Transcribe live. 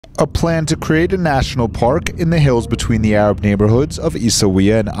A plan to create a national park in the hills between the Arab neighborhoods of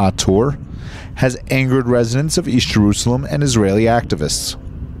Isawiya and At-Tur has angered residents of East Jerusalem and Israeli activists.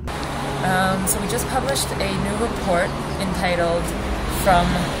 So we just published a new report entitled From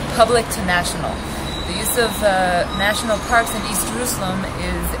Public to National. The use of national parks in East Jerusalem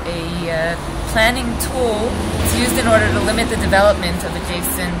is a planning tool. It's used in order to limit the development of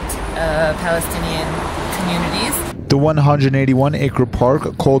adjacent Palestinian communities. The 181-acre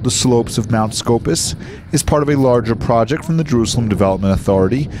park, called the Slopes of Mount Scopus, is part of a larger project from the Jerusalem Development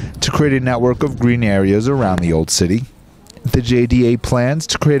Authority to create a network of green areas around the Old City. The JDA plans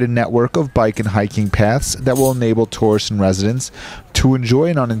to create a network of bike and hiking paths that will enable tourists and residents to enjoy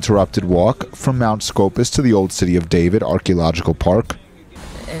an uninterrupted walk from Mount Scopus to the Old City of David Archaeological Park.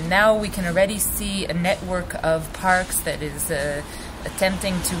 And now we can already see a network of parks that is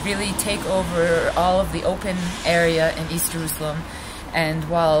attempting to really take over all of the open area in East Jerusalem. And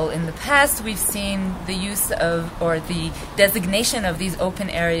while in the past we've seen the use of, or the designation of these open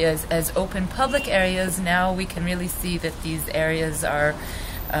areas as open public areas, now we can really see that these areas are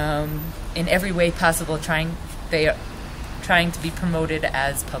in every way possible trying to be promoted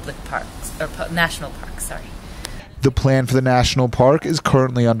as public parks, or national parks, sorry. The plan for the national park is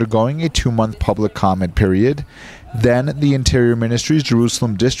currently undergoing a 2-month public comment period. Then the Interior Ministry's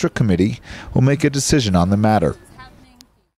Jerusalem District Committee will make a decision on the matter.